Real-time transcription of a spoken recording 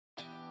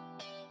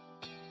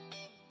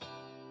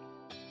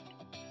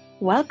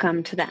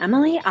Welcome to the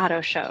Emily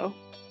Otto Show,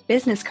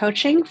 business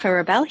coaching for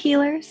rebel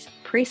healers,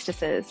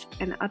 priestesses,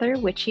 and other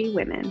witchy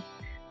women.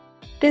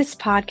 This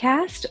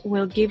podcast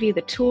will give you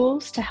the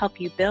tools to help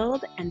you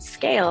build and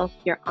scale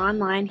your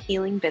online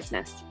healing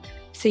business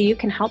so you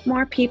can help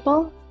more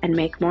people and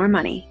make more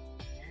money.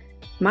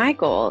 My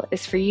goal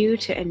is for you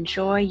to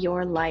enjoy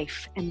your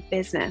life and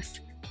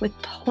business with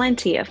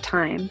plenty of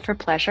time for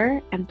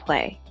pleasure and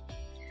play.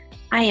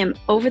 I am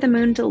over the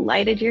moon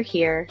delighted you're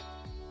here.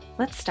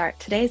 Let's start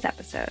today's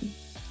episode.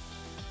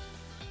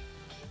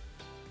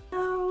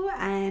 Hello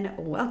and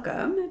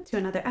welcome to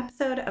another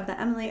episode of the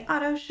Emily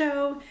Otto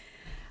Show.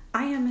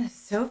 I am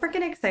so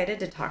freaking excited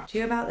to talk to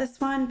you about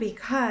this one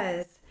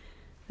because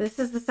this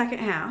is the second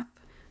half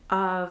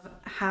of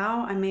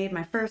how I made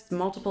my first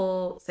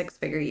multiple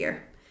six-figure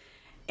year.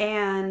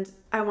 And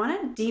I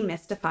want to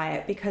demystify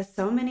it because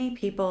so many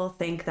people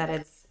think that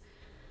it's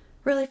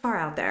really far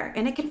out there.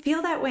 And it can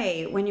feel that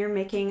way when you're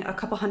making a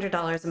couple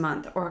 $100s a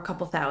month or a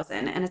couple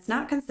thousand and it's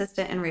not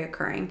consistent and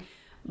reoccurring.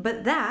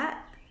 But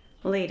that,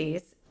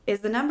 ladies,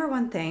 is the number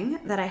one thing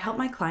that I help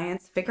my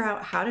clients figure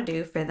out how to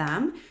do for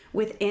them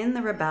within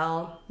the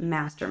Rebel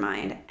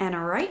Mastermind.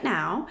 And right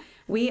now,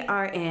 we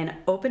are in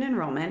open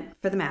enrollment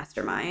for the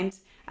Mastermind.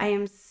 I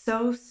am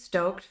so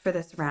stoked for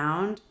this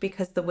round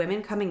because the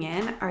women coming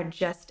in are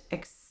just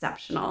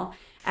exceptional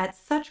at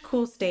such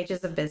cool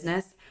stages of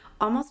business.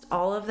 Almost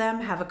all of them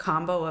have a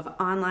combo of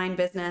online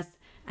business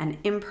and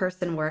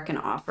in-person work and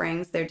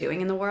offerings they're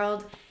doing in the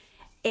world.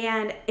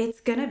 And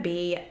it's going to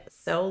be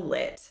so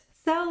lit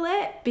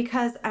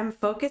because I'm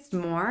focused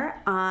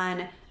more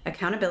on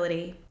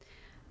accountability,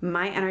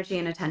 my energy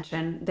and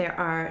attention. There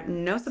are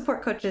no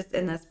support coaches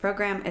in this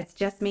program. It's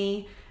just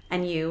me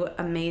and you,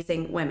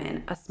 amazing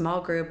women, a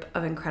small group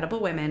of incredible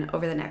women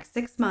over the next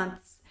 6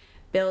 months,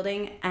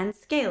 building and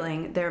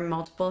scaling their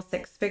multiple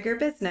six-figure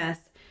business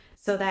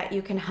so that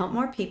you can help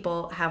more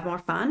people have more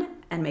fun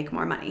and make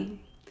more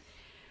money.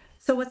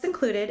 So what's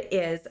included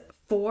is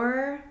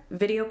 4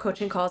 video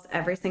coaching calls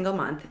every single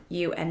month.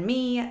 You and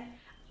me,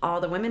 all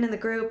the women in the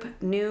group,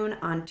 noon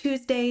on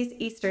Tuesdays,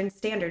 Eastern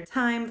Standard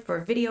Time for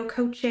video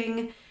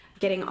coaching,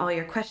 getting all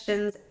your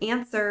questions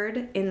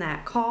answered in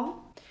that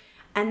call.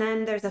 And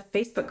then there's a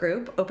Facebook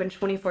group open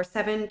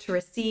 24/7 to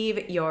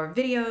receive your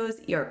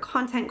videos, your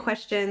content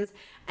questions,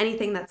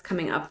 anything that's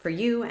coming up for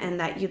you and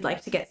that you'd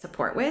like to get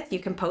support with. You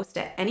can post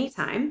at any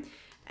time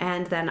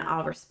and then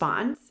I'll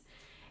respond.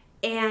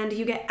 And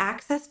you get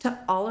access to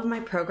all of my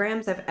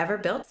programs I've ever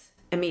built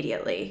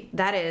immediately.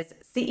 That is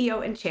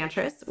CEO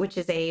Enchantress, which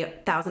is a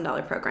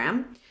 $1,000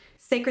 program.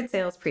 Sacred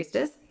Sales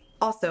Priestess,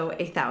 also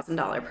a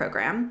 $1,000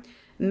 program.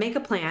 Make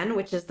a Plan,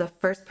 which is the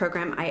first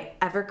program I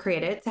ever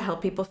created to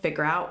help people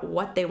figure out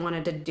what they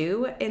wanted to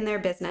do in their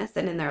business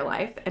and in their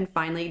life and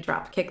finally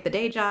drop kick the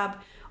day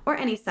job or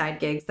any side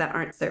gigs that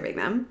aren't serving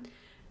them.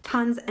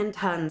 Tons and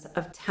tons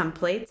of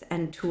templates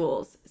and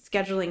tools,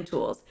 scheduling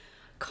tools,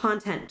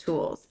 content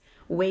tools,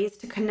 ways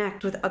to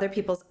connect with other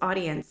people's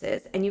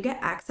audiences, and you get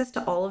access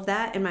to all of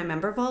that in my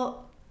member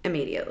vault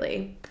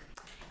immediately.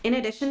 In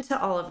addition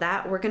to all of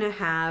that, we're going to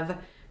have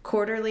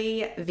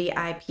quarterly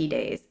VIP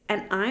days,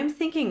 and I'm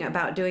thinking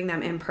about doing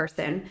them in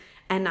person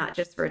and not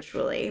just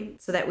virtually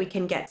so that we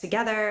can get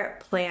together,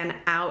 plan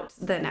out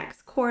the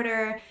next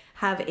quarter,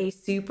 have a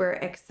super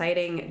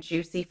exciting,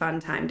 juicy,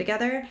 fun time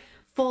together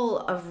full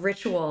of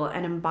ritual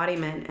and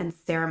embodiment and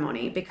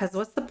ceremony, because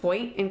what's the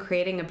point in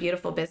creating a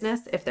beautiful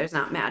business if there's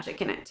not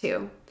magic in it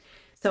too?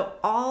 So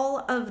all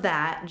of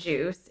that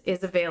juice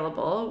is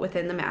available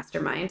within the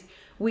Mastermind.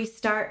 We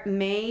start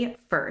May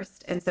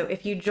 1st. And so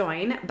if you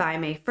join by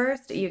May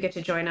 1st, you get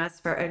to join us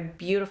for a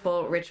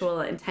beautiful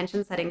ritual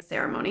intention setting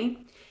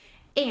ceremony.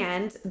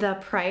 And the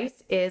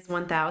price is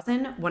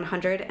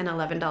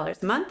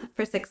 $1,111 a month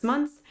for 6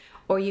 months,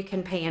 or you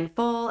can pay in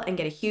full and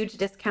get a huge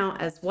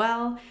discount as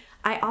well.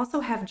 I also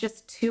have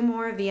just 2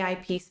 more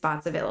VIP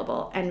spots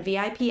available, and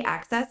VIP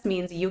access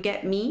means you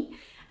get me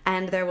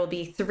and there will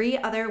be 3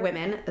 other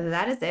women,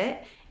 that is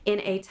it, in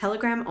a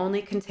Telegram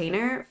only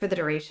container for the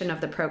duration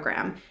of the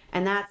program.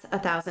 And that's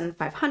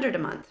 $1,500 a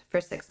month for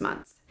 6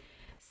 months.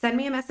 Send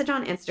me a message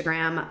on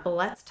Instagram.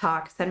 Let's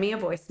talk. Send me a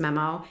voice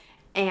memo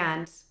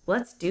and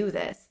let's do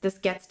this. This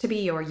gets to be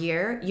your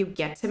year. You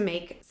get to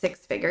make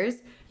 6 figures.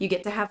 You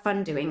get to have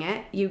fun doing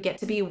it. You get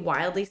to be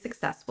wildly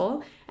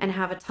successful and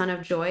have a ton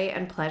of joy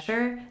and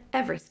pleasure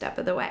every step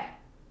of the way.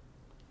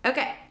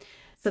 Okay.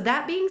 So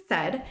that being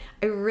said,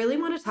 I really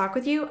want to talk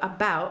with you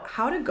about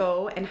how to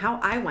go and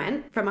how I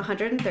went from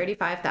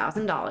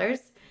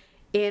 $135,000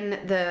 in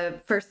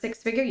the first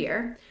 6-figure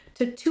year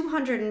to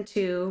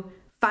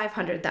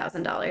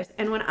 $500,000.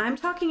 And when I'm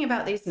talking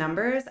about these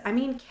numbers, I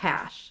mean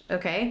cash,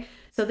 okay?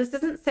 So this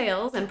isn't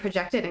sales and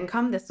projected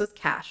income. This was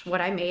cash, what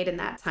I made in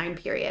that time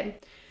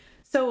period.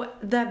 So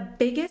the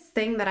biggest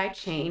thing that I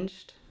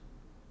changed,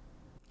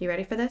 you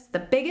ready for this? The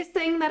biggest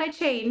thing that I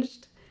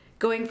changed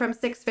going from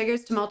 6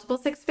 figures to multiple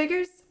 6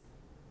 figures?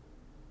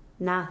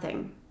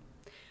 Nothing.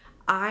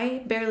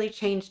 I barely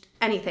changed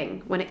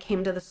anything when it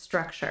came to the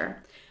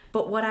structure.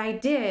 But what I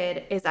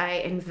did is I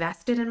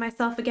invested in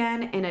myself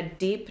again in a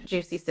deep,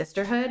 juicy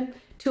sisterhood,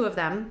 2 of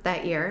them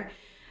that year.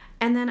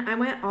 And then I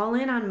went all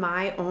in on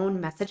my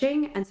own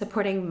messaging and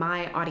supporting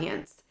my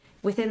audience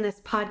within this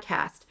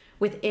podcast,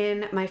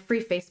 within my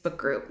free Facebook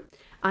group,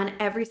 on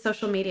every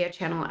social media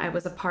channel I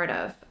was a part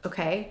of,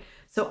 okay?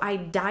 So I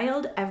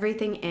dialed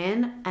everything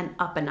in and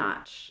up a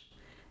notch.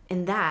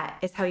 And that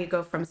is how you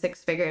go from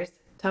 6 figures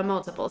to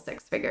multiple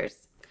 6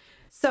 figures.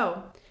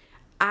 So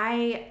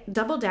I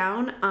doubled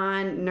down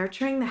on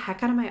nurturing the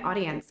heck out of my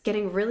audience,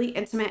 getting really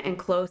intimate and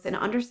close and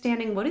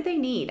understanding, what do they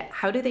need?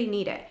 How do they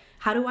need it?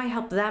 How do I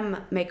help them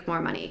make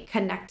more money,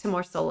 connect to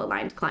more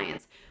soul-aligned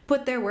clients,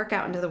 put their work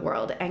out into the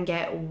world and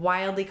get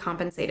wildly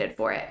compensated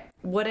for it?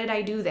 What did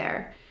I do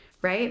there,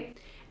 right?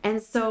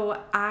 And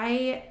so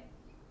I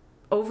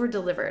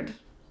over-delivered.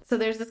 So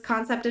there's this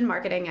concept in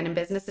marketing and in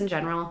business in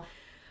general,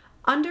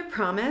 under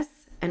promise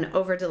and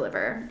over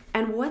deliver.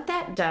 And what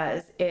that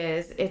does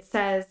is it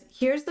says,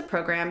 here's the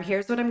program,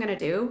 here's what I'm going to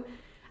do.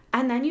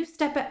 And then you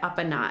step it up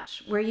a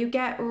notch where you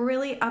get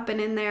really up and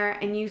in there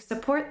and you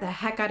support the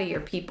heck out of your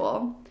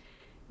people.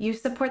 You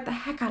support the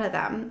heck out of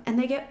them and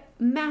they get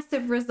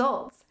massive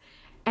results.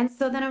 And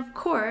so then, of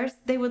course,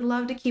 they would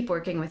love to keep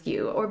working with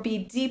you or be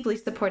deeply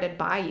supported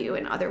by you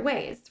in other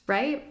ways,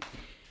 right?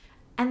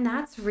 And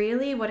that's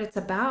really what it's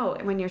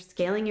about when you're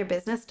scaling your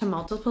business to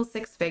multiple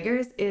 6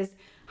 figures, is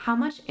how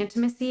much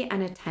intimacy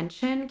and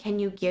attention can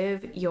you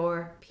give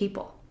your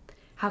people?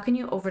 How can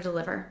you over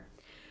deliver?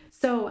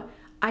 So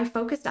I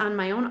focused on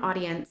my own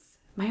audience,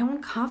 my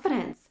own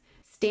confidence,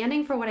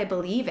 standing for what I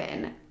believe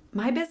in.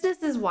 My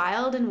business is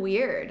wild and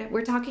weird.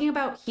 We're talking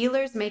about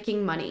healers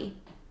making money.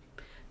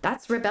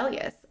 That's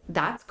rebellious.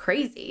 That's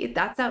crazy.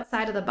 That's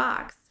outside of the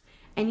box.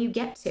 And you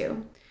get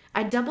to.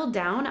 I doubled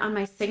down on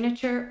my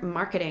signature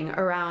marketing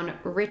around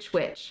Rich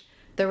Witch,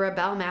 the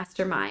Rebel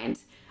Mastermind,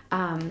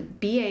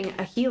 being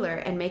a healer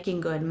and making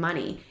good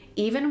money,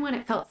 even when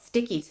it felt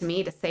sticky to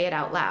me to say it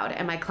out loud.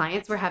 And my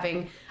clients were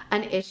having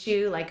an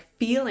issue, like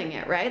feeling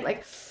it, right?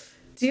 Like,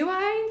 do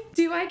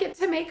I get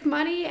to make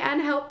money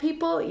and help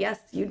people? Yes,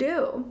 you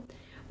do.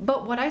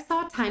 But what I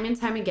saw time and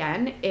time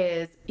again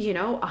is,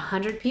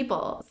 100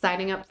 people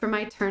signing up for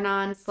my turn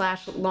on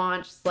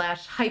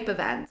 /launch/hype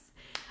events.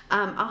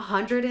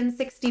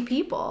 160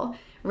 people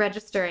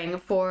registering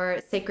for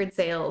Sacred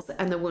Sales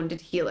and the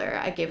Wounded Healer.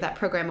 I gave that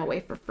program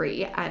away for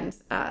free, and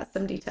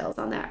some details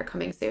on that are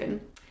coming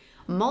soon.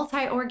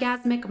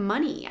 Multi-orgasmic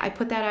money. I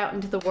put that out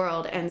into the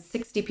world and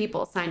 60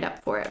 people signed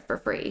up for it for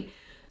free.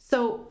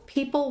 So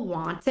people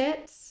want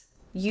it.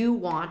 You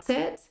want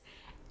it.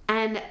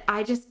 And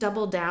I just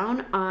doubled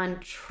down on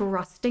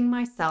trusting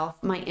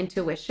myself, my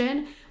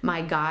intuition,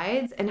 my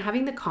guides, and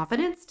having the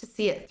confidence to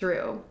see it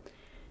through.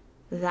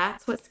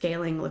 That's what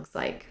scaling looks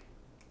like.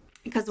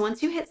 Because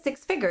once you hit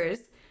 6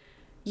 figures,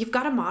 you've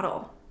got a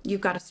model,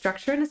 you've got a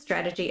structure and a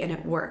strategy, and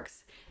it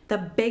works.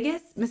 The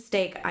biggest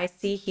mistake I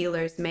see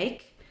healers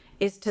make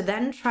is to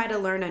then try to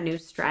learn a new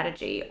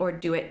strategy or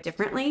do it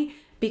differently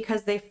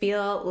because they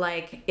feel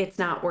like it's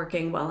not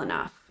working well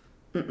enough.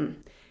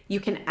 You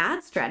can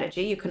add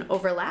strategy, you can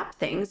overlap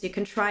things, you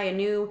can try a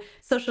new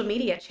social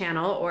media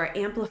channel or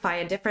amplify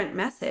a different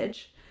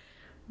message.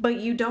 But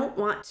you don't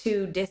want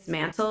to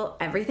dismantle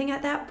everything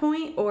at that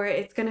point, or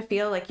it's going to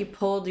feel like you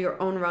pulled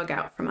your own rug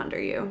out from under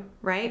you,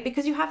 right?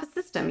 Because you have a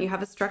system, you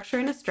have a structure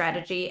and a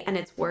strategy, and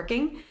it's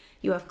working.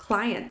 You have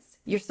clients,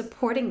 you're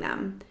supporting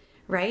them,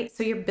 right?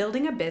 So you're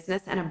building a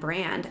business and a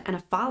brand and a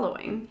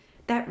following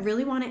that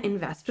really want to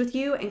invest with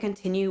you and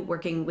continue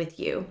working with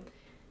you.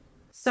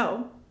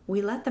 So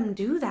we let them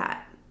do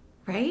that,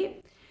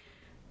 right?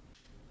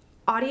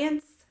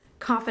 Audience,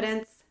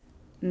 confidence,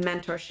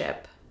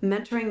 mentorship.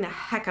 Mentoring the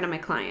heck out of my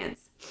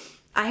clients.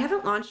 I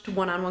haven't launched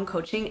one-on-one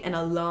coaching in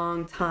a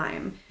long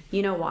time.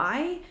 You know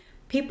why?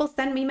 People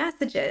send me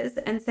messages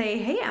and say,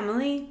 hey,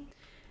 Emily,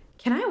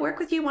 can I work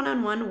with you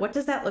one-on-one? What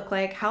does that look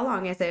like? How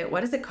long is it?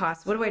 What does it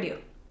cost? What do I do?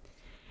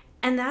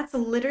 And that's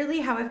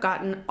literally how I've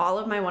gotten all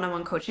of my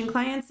one-on-one coaching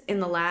clients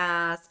in the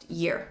last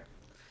year,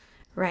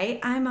 right?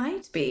 I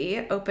might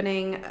be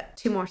opening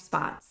 2 more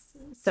spots.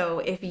 So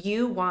if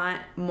you want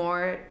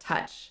more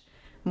touch,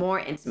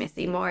 more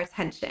intimacy, more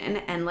attention,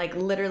 and like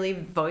literally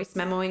voice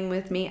memoing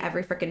with me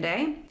every freaking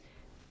day,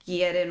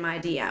 get in my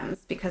DMs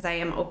because I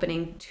am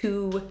opening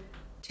two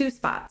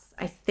spots,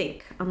 I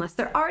think, unless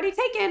they're already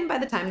taken by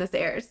the time this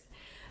airs.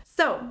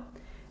 So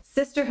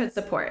sisterhood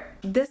support.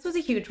 This was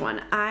a huge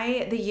one.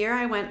 The year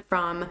I went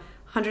from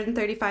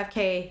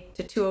 135K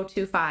to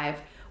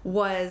 2025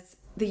 was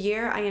the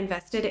year I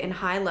invested in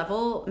high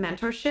level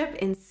mentorship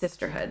in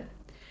sisterhood.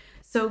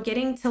 So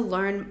getting to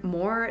learn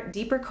more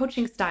deeper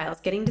coaching styles,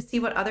 getting to see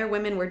what other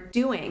women were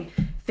doing,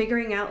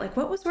 figuring out like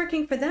what was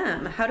working for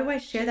them. How do I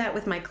share that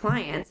with my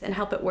clients and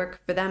help it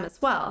work for them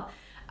as well?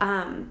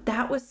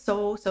 That was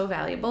so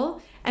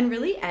valuable and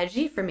really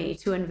edgy for me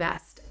to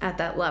invest at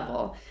that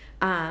level.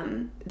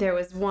 There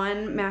was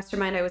one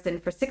mastermind I was in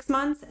for 6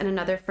 months and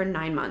another for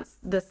 9 months.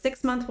 The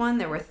 6-month one,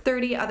 there were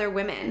 30 other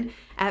women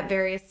at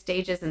various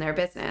stages in their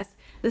business.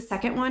 The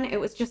second one, it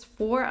was just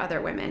 4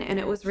 other women, and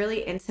it was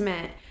really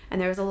intimate, and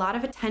there was a lot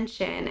of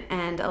attention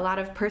and a lot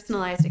of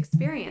personalized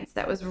experience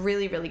that was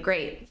really, really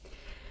great.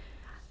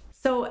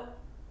 So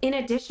in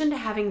addition to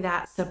having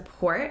that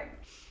support,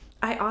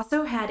 I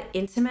also had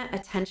intimate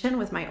attention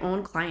with my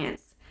own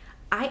clients.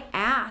 I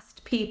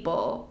asked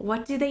people,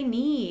 what do they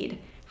need?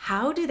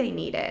 How do they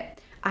need it?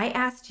 I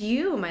asked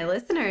you, my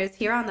listeners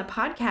here on the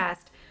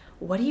podcast,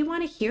 what do you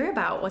want to hear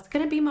about? What's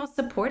going to be most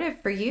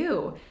supportive for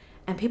you?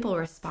 And people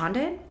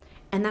responded.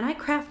 And then I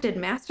crafted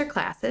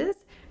masterclasses,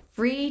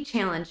 free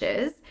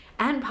challenges,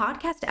 and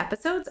podcast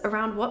episodes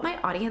around what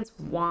my audience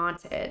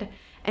wanted.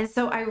 And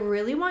so I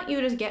really want you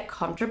to get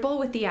comfortable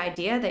with the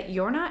idea that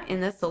you're not in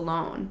this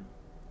alone,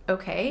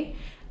 okay?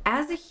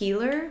 As a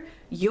healer,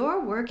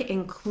 your work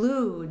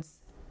includes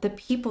the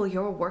people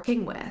you're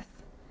working with.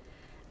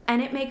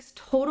 And it makes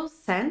total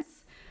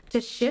sense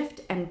to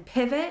shift and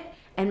pivot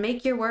and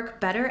make your work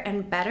better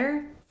and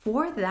better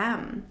for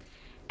them.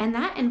 And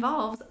that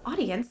involves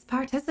audience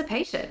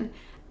participation.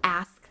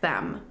 Ask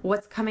them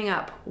what's coming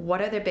up.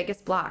 What are their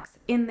biggest blocks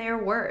in their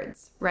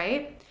words,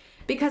 right?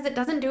 Because it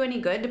doesn't do any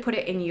good to put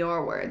it in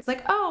your words.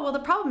 Like, oh, well, the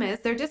problem is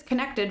they're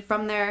disconnected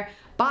from their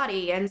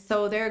body. And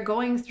so they're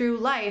going through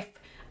life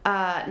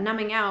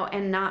numbing out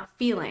and not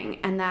feeling.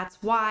 And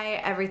that's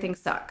why everything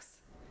sucks.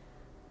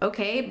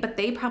 Okay, but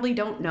they probably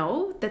don't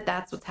know that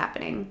that's what's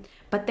happening.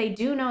 But they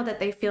do know that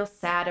they feel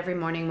sad every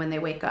morning when they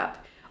wake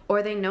up.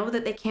 Or they know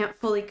that they can't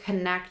fully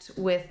connect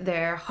with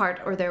their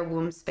heart or their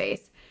womb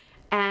space.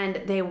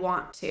 And they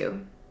want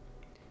to.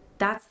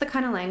 That's the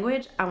kind of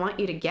language I want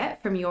you to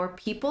get from your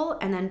people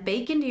and then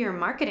bake into your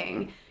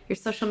marketing, your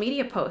social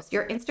media posts,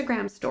 your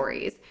Instagram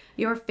stories,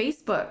 your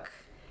Facebook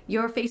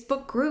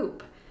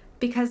group,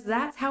 because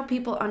that's how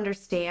people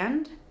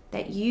understand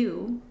that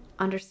you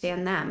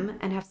understand them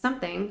and have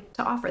something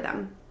to offer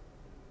them.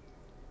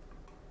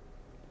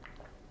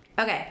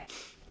 Okay,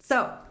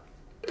 so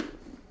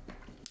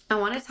I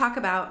want to talk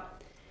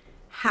about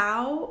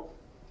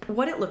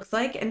what it looks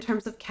like in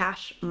terms of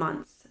cash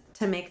months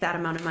to make that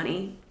amount of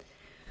money.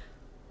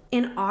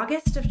 In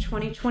August of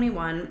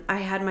 2021, I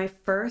had my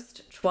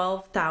first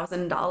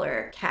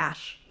 $12,000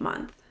 cash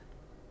month.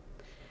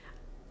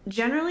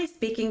 Generally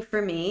speaking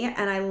for me,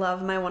 and I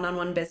love my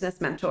one-on-one business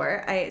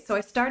mentor, so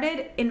I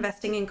started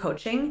investing in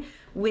coaching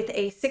with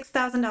a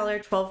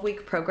 $6,000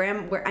 12-week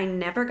program where I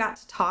never got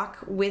to talk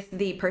with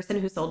the person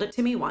who sold it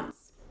to me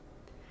once.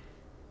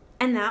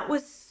 And that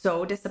was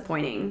so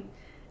disappointing.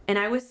 And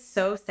I was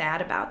so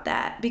sad about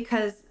that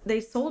because they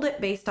sold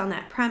it based on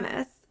that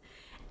premise.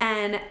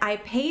 And I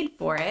paid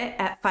for it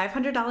at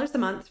 $500 a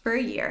month for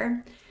a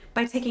year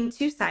by taking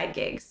 2 side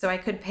gigs. So I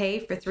could pay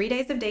for 3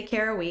 days of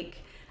daycare a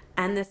week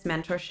and this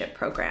mentorship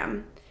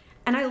program.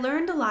 And I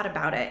learned a lot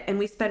about it. And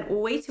we spent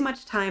way too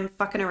much time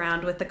fucking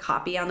around with the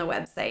copy on the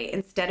website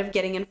instead of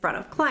getting in front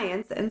of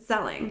clients and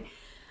selling.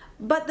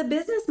 But the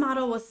business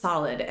model was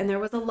solid. And there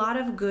was a lot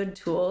of good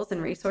tools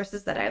and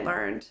resources that I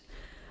learned.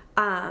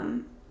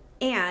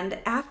 And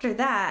after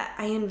that,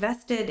 I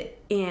invested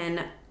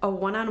in a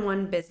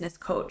one-on-one business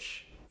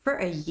coach for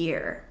a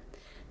year.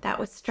 That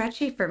was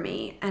stretchy for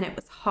me and it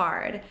was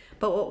hard.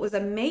 But what was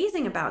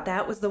amazing about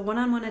that was the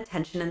one-on-one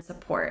attention and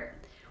support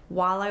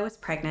while I was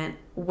pregnant,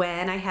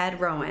 when I had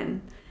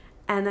Rowan,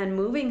 and then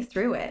moving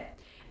through it.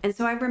 And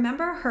so I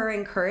remember her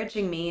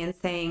encouraging me and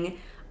saying,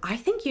 I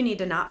think you need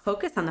to not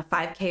focus on the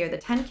 5K or the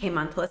 10K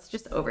month. Let's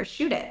just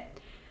overshoot it.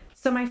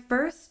 So my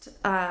first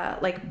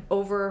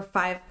over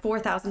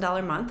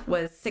 $4,000 month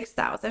was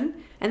 $6,000,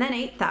 and then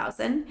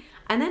 $8,000,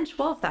 and then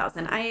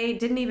 $12,000. I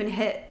didn't even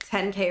hit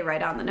 10K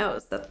right on the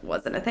nose. That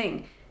wasn't a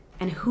thing.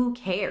 And who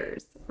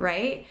cares,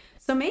 right?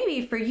 So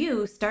maybe for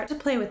you, start to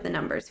play with the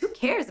numbers. Who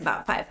cares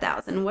about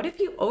 5,000? What if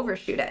you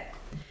overshoot it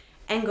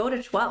and go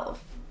to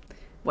 12?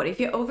 What if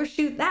you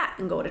overshoot that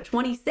and go to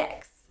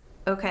 26?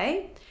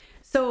 Okay?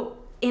 So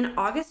in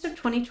August of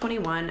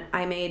 2021,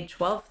 I made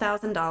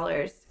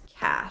 $12,000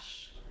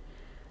 cash.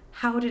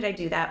 How did I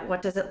do that?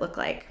 What does it look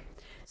like?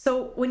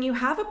 So when you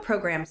have a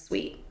program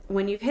suite,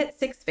 when you've hit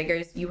 6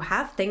 figures, you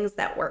have things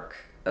that work,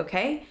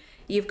 okay?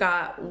 You've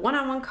got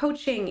one-on-one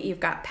coaching, you've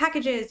got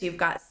packages, you've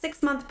got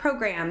 6-month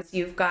programs,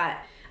 you've got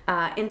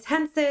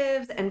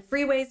intensives and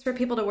free ways for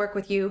people to work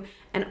with you.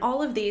 And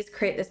all of these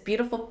create this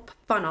beautiful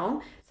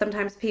funnel.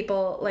 Sometimes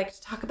people like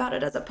to talk about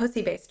it as a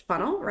pussy-based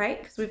funnel,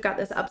 right? Because we've got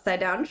this upside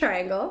down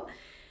triangle.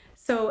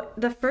 So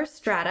the first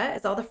strata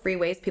is all the free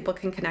ways people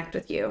can connect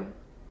with you.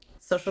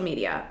 Social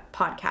media,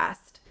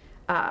 podcast,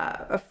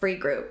 a free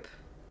group,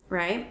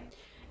 right?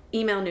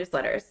 Email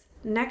newsletters.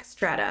 Next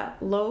strata,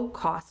 low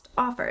cost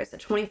offers, a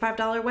 $25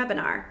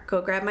 webinar.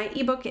 Go grab my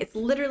ebook. It's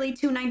literally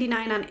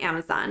 $2.99 on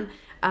Amazon.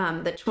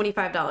 The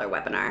 $25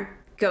 webinar.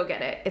 Go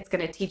get it. It's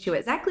going to teach you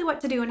exactly what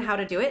to do and how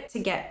to do it to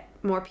get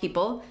more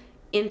people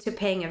into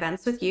paying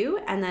events with you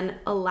and then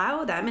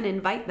allow them and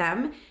invite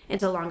them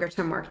into longer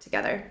term work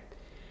together.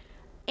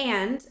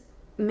 And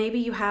maybe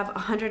you have a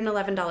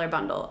 $111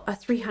 bundle, a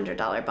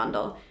 $300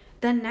 bundle.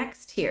 The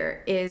next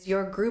tier is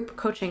your group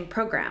coaching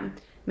program.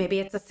 Maybe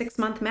it's a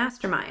 6-month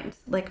mastermind,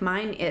 like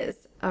mine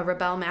is. a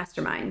Rebel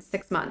Mastermind,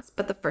 6 months.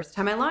 But the first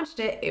time I launched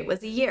it, it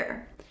was a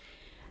year.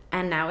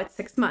 And now it's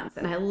 6 months,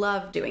 and I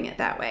love doing it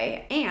that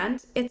way.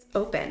 And it's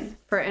open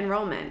for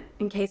enrollment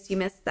in case you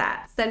missed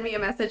that. Send me a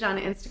message on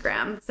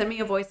Instagram, send me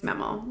a voice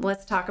memo.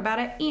 Let's talk about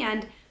it.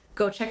 And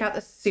go check out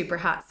the super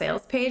hot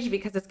sales page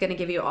because it's going to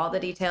give you all the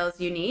details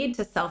you need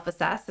to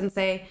self-assess and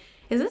say,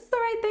 is this the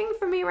right thing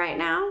for me right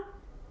now?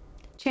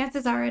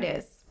 Chances are it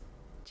is.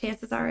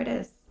 Chances are it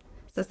is.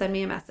 So send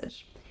me a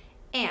message.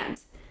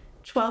 And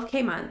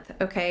 $12K month,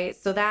 okay?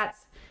 So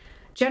that's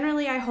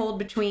generally I hold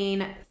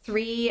between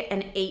 3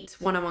 and 8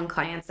 one-on-one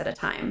clients at a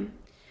time.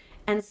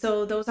 And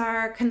so those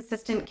are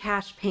consistent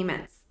cash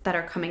payments that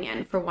are coming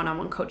in for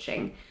one-on-one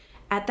coaching.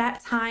 At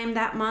that time,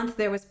 that month,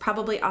 there was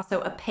probably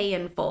also a pay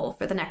in full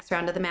for the next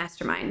round of the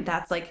mastermind.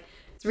 That's like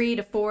 $3,000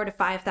 to $4,000 to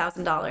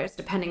 $5,000,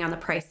 depending on the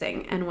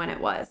pricing and when it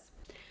was.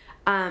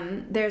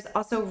 There's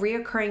also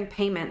reoccurring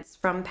payments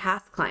from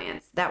past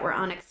clients that were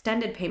on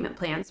extended payment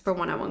plans for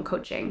one-on-one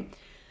coaching.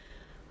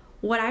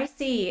 What I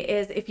see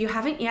is if you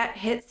haven't yet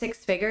hit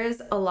 6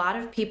 figures, a lot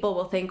of people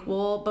will think,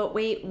 well, but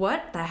wait,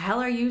 what the hell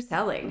are you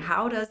selling?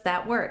 How does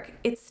that work?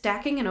 It's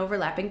stacking and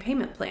overlapping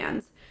payment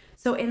plans.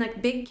 So in a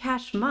big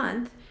cash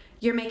month,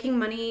 you're making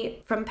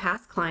money from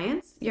past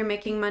clients, you're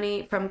making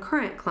money from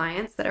current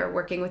clients that are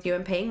working with you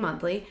and paying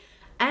monthly,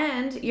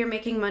 and you're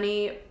making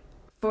money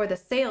for the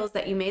sales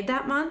that you made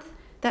that month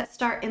that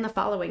start in the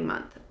following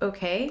month,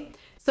 okay?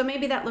 So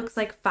maybe that looks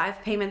like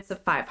 5 payments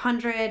of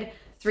 $500,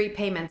 3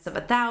 payments of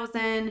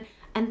 $1,000,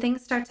 and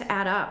things start to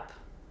add up,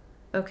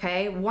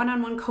 okay?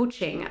 One-on-one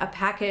coaching, a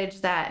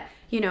package that,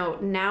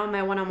 now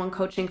my one-on-one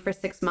coaching for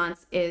 6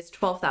 months is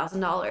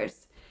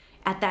 $12,000.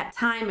 At that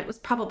time, it was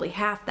probably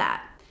half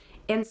that.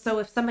 And so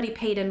if somebody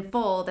paid in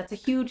full, that's a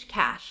huge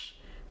cash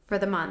for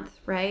the month,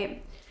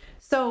 right?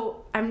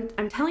 So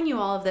I'm telling you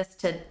all of this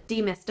to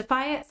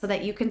demystify it so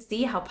that you can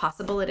see how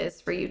possible it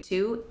is for you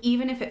too,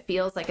 even if it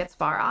feels like it's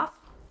far off.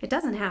 It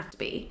doesn't have to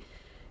be.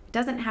 It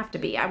doesn't have to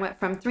be. I went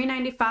from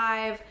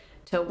 $395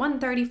 to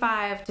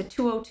 $135 to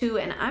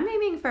 $202, and I'm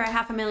aiming for a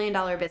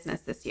 $500,000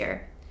 business this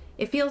year.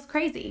 It feels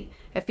crazy.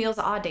 It feels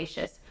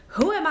audacious.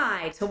 Who am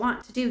I to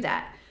want to do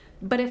that?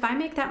 But if I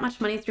make that much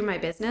money through my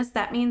business,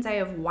 that means I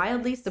have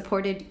wildly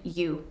supported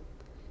you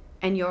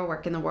and your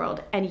work in the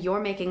world, and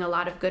you're making a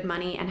lot of good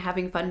money and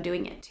having fun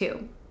doing it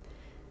too.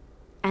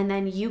 And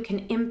then you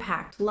can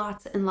impact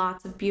lots and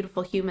lots of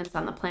beautiful humans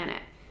on the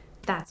planet.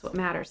 That's what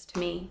matters to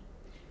me.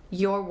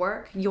 Your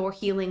work, your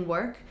healing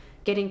work,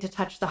 getting to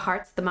touch the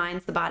hearts, the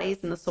minds, the bodies,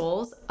 and the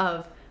souls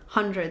of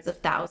hundreds of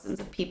thousands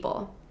of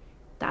people.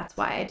 That's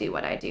why I do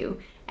what I do.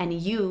 And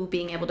you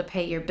being able to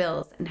pay your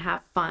bills and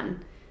have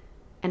fun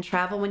and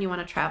travel when you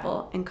want to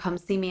travel and come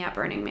see me at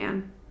Burning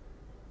Man.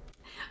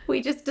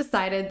 We just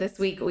decided this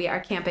week we are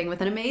camping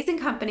with an amazing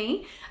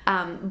company,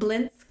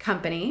 Blintz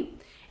Company.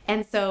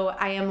 And so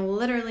I am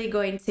literally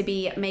going to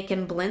be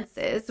making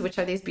blintzes, which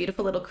are these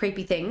beautiful little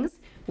creepy things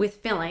with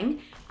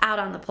filling out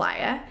on the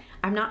playa.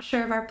 I'm not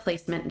sure of our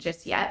placement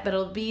just yet, but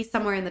it'll be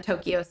somewhere in the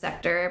Tokyo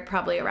sector,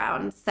 probably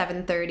around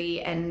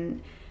 7:30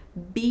 and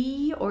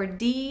B or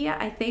D,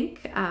 I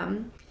think.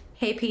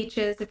 Hey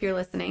Peaches, if you're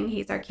listening,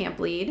 he's our camp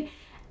lead.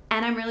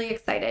 And I'm really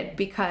excited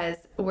because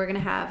we're going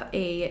to have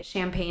a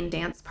champagne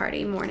dance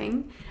party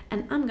morning,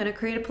 and I'm going to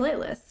create a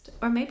playlist,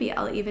 or maybe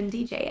I'll even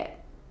DJ it.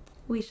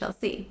 We shall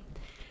see.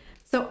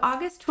 So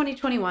August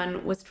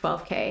 2021 was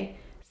 $12K.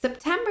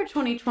 September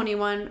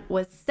 2021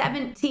 was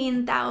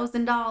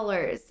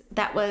 $17,000.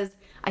 That was,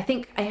 I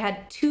think I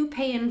had 2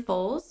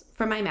 pay-in-fulls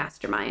for my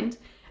mastermind.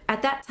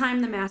 At that time,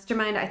 the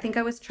mastermind, I think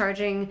I was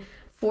charging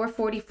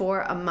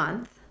 $444 a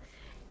month.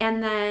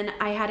 And then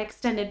I had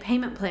extended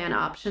payment plan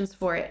options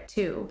for it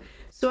too.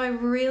 So I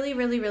really,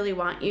 really, really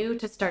want you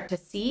to start to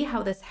see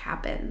how this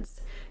happens.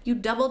 You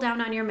double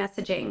down on your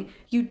messaging.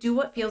 You do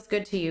what feels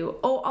good to you.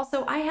 Oh,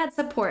 also, I had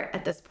support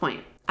at this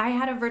point. I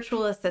had a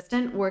virtual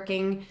assistant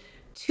working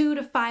 2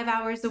 to 5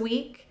 hours a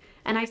week,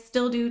 and I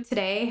still do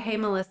today. Hey,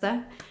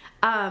 Melissa,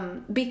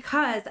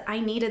 because I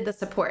needed the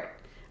support.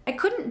 I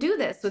couldn't do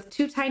this with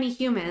 2 tiny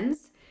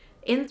humans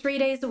in 3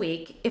 days a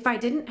week if I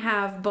didn't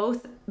have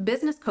both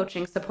business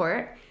coaching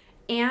support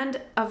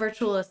and a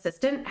virtual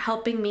assistant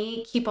helping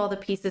me keep all the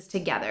pieces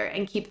together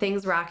and keep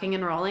things rocking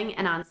and rolling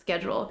and on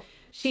schedule.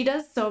 She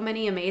does so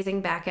many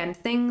amazing back-end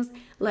things,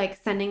 like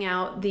sending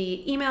out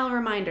the email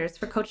reminders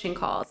for coaching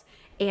calls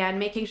and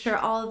making sure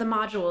all of the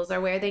modules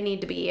are where they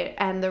need to be,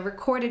 and the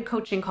recorded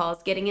coaching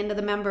calls getting into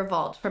the member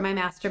vault for my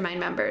mastermind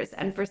members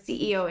and for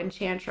CEO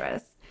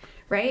Enchantress,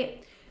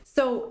 right?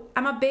 So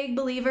I'm a big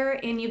believer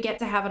in you get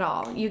to have it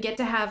all. You get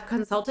to have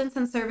consultants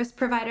and service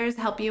providers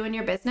help you in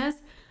your business.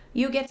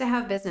 You get to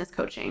have business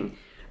coaching.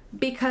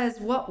 Because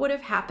what would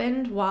have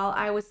happened while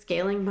I was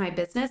scaling my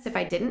business if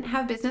I didn't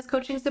have business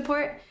coaching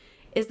support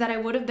is that I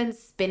would have been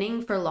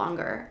spinning for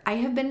longer. I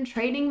have been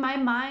training my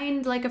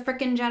mind like a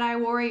freaking Jedi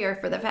warrior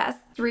for the past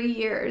 3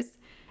 years,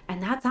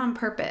 and that's on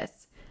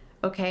purpose,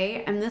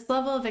 okay? And this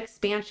level of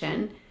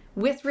expansion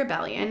with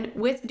rebellion,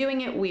 with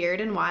doing it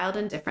weird and wild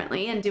and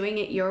differently, and doing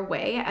it your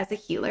way as a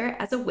healer,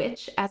 as a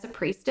witch, as a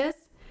priestess,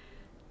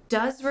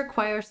 does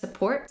require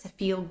support to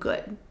feel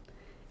good.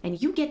 And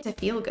you get to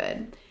feel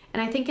good.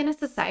 And I think in a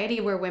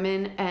society where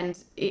women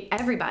and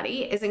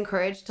everybody is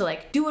encouraged to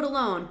like do it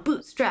alone,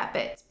 bootstrap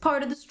it, it's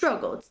part of the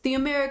struggle, it's the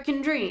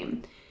American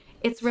dream,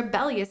 it's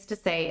rebellious to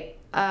say,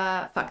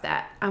 fuck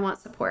that, I want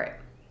support.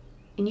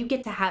 And you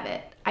get to have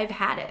it. I've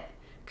had it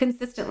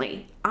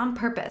consistently on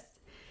purpose.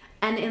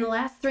 And in the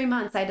last 3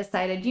 months, I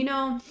decided,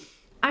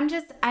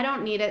 I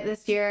don't need it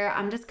this year.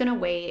 I'm just going to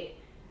wait.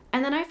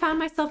 And then I found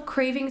myself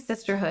craving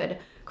sisterhood,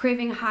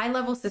 craving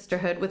high-level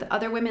sisterhood with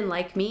other women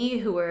like me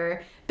who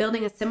were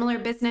building a similar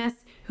business,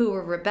 who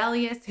were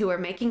rebellious, who were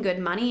making good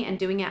money and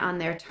doing it on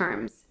their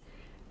terms.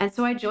 And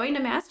so I joined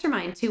a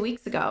mastermind 2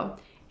 weeks ago.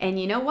 And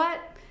you know what?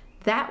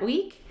 That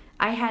week,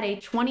 I had a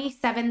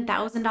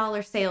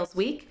 $27,000 sales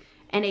week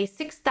and a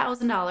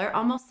 $6,000,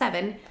 almost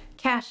 $7,000,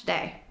 cash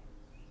day.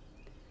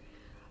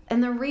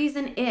 And the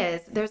reason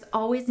is there's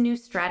always new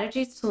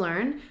strategies to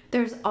learn.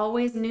 There's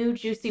always new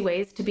juicy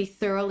ways to be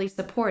thoroughly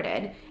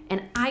supported.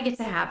 And I get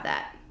to have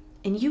that.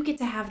 And you get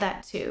to have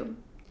that too.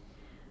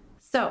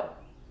 So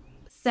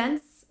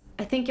since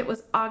I think it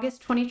was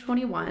August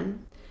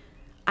 2021,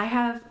 I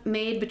have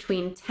made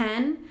between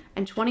 $10,000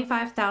 and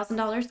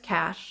 $25,000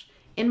 cash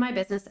in my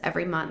business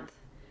every month.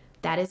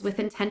 That is with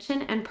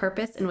intention and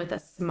purpose and with a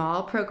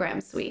small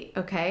program suite,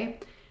 okay?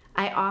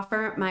 I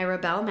offer my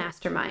Rebel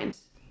Mastermind.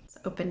 It's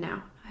open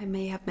now. I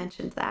may have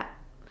mentioned that.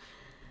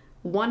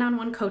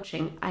 One-on-one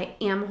coaching. I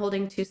am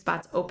holding 2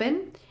 spots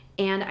open,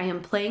 and I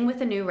am playing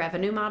with a new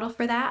revenue model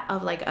for that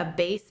of like a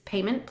base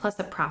payment plus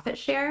a profit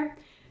share.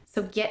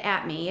 So get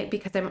at me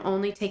because I'm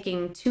only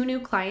taking 2 new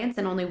clients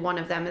and only one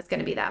of them is going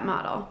to be that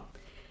model.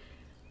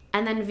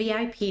 And then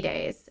VIP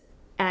days.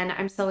 And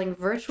I'm selling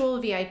virtual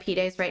VIP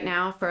days right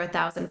now for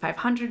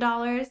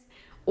 $1,500,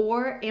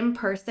 or in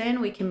person,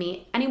 we can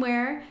meet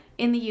anywhere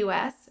in the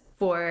US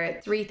for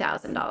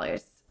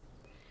 $3,000.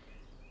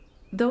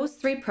 Those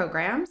 3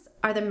 programs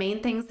are the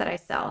main things that I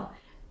sell.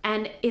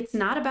 And it's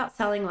not about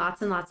selling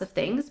lots and lots of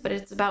things, but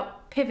it's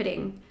about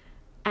pivoting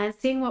and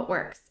seeing what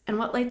works and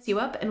what lights you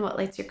up and what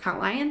lights your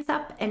clients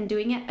up and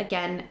doing it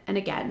again and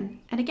again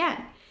and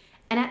again.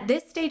 And at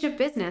this stage of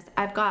business,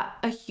 I've got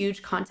a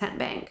huge content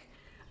bank.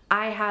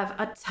 I have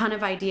a ton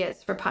of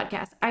ideas for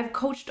podcasts. I've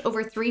coached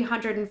over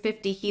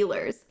 350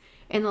 healers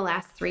in the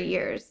last 3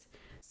 years.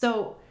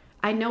 So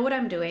I know what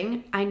I'm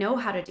doing. I know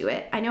how to do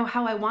it. I know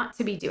how I want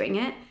to be doing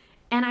it.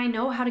 And I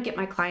know how to get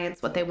my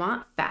clients what they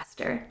want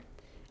faster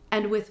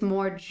and with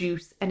more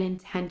juice and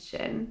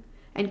intention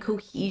and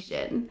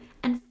cohesion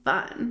and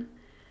fun.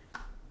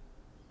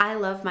 I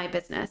love my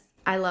business.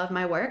 I love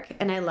my work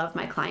and I love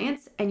my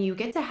clients, and you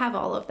get to have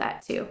all of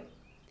that too.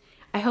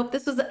 I hope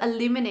this was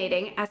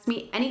illuminating. Ask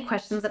me any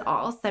questions at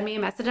all. Send me a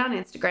message on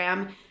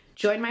Instagram.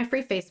 Join my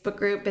free Facebook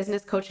group,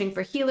 Business Coaching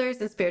for Healers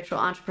and Spiritual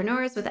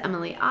Entrepreneurs with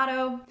Emily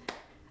Otto.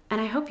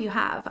 And I hope you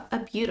have a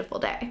beautiful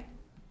day.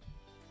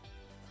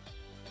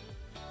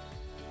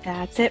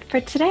 That's it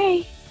for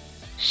today.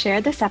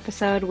 Share this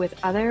episode with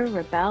other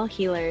Rebel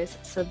healers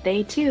so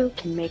they too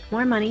can make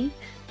more money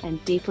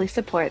and deeply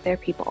support their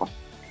people.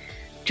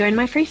 Join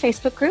my free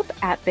Facebook group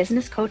at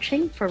Business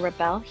Coaching for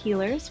Rebel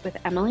Healers with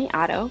Emily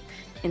Otto,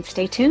 and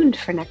stay tuned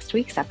for next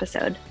week's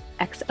episode.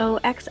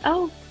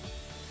 XOXO.